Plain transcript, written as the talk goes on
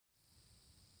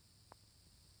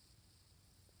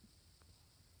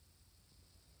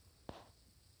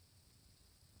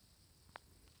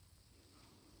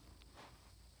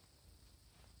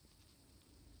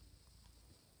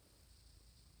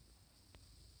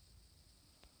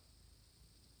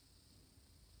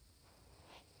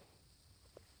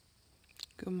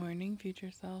Good morning, future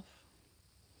self.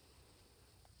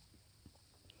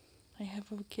 I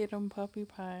have a kid on puppy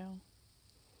pile.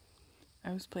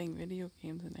 I was playing video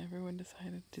games and everyone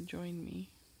decided to join me.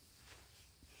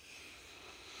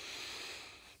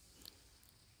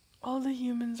 All the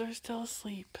humans are still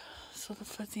asleep, so the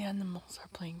fuzzy animals are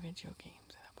playing video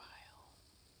games in a pile.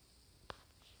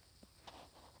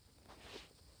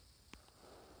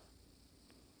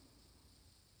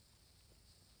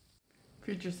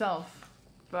 Future self.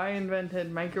 If I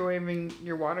invented microwaving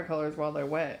your watercolors while they're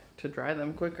wet to dry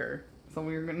them quicker, so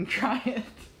we were gonna try it.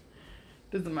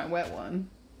 This is my wet one,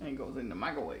 and it goes in the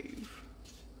microwave.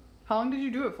 How long did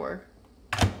you do it for?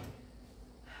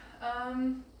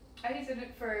 I used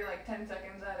it for like 10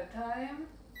 seconds at a time,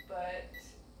 but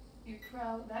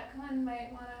that one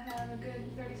might want to have a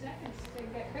good 30 seconds to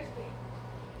get crispy.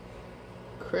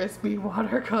 Crispy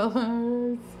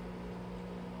watercolors.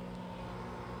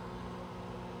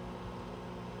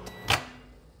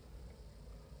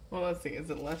 Well, let's see. Is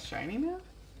it less shiny now?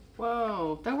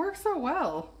 Whoa, that works so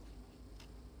well.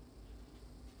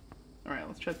 All right,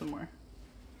 let's try some more.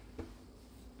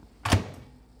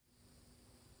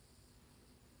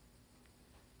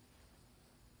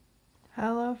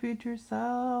 Hello, future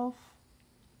self.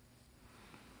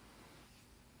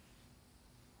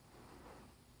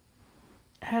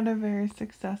 Had a very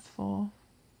successful,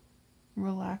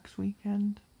 relaxed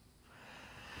weekend.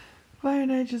 Vi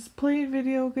and I just played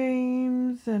video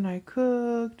games, and I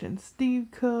cooked, and Steve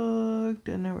cooked,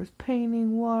 and there was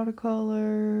painting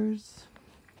watercolors.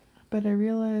 But I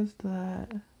realized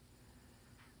that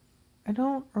I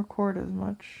don't record as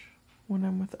much when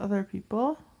I'm with other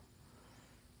people.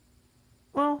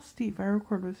 Well, Steve, I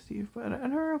record with Steve, but I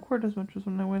don't record as much as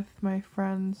when I'm with my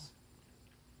friends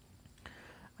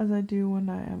as I do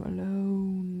when I am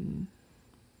alone.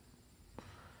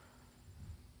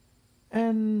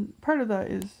 And part of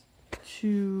that is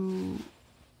to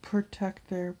protect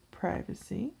their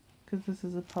privacy, because this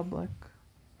is a public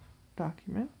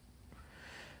document.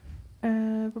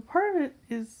 But part of it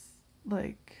is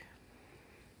like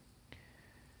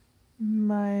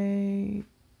my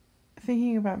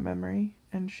thinking about memory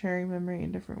and sharing memory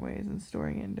in different ways and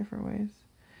storing it in different ways.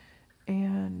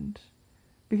 And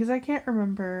because I can't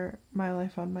remember my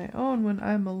life on my own, when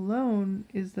I'm alone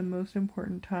is the most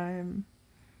important time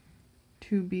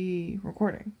to be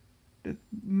recording.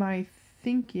 My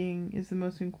thinking is the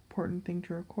most important thing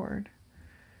to record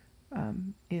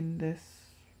in this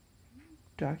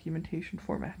documentation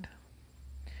format.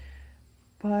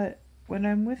 But when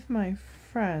I'm with my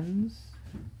friends,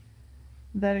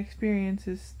 that experience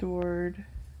is stored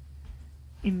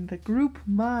in the group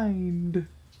mind.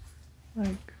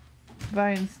 Like, Vi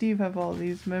and Steve have all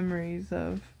these memories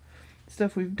of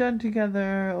stuff we've done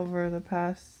together over the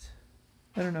past,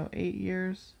 8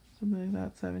 years, something like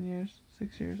that, 7 years,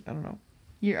 6 years, I don't know.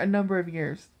 A number of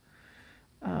years.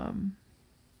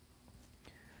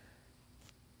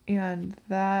 And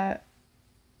that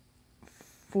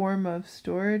form of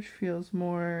storage feels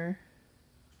more...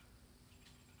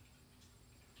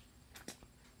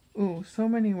 so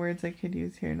many words I could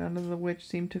use here, none of which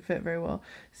seem to fit very well.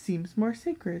 Seems more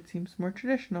sacred, seems more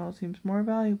traditional, seems more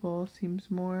valuable,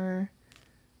 seems more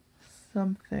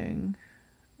something.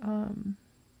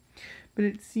 But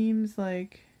it seems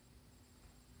like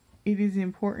it is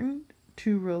important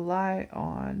to rely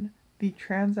on the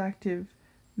transactive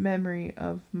memory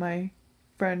of my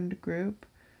friend group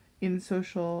in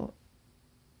social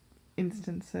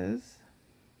instances,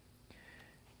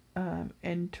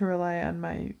 and to rely on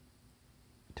my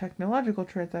technological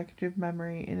transactive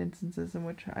memory in instances in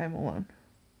which I am alone.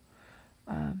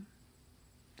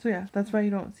 So yeah, that's why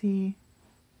you don't see,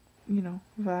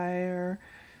 Vi or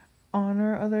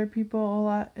honor other people a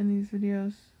lot in these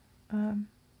videos.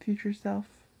 Future self.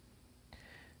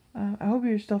 I hope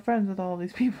you're still friends with all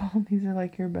these people. These are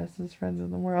like your bestest friends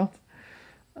in the world.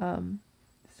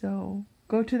 So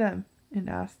go to them and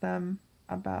ask them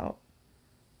about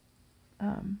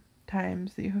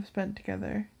times that you have spent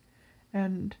together,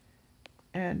 and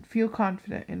feel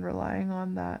confident in relying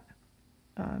on that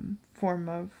form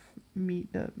of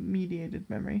mediated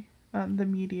memory, the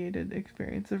mediated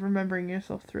experience of remembering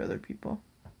yourself through other people.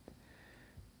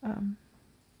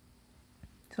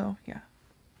 So yeah,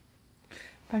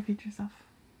 bye future self.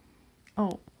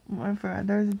 Oh, I forgot,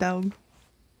 there's a dog.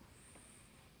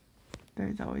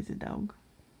 There's always a dog.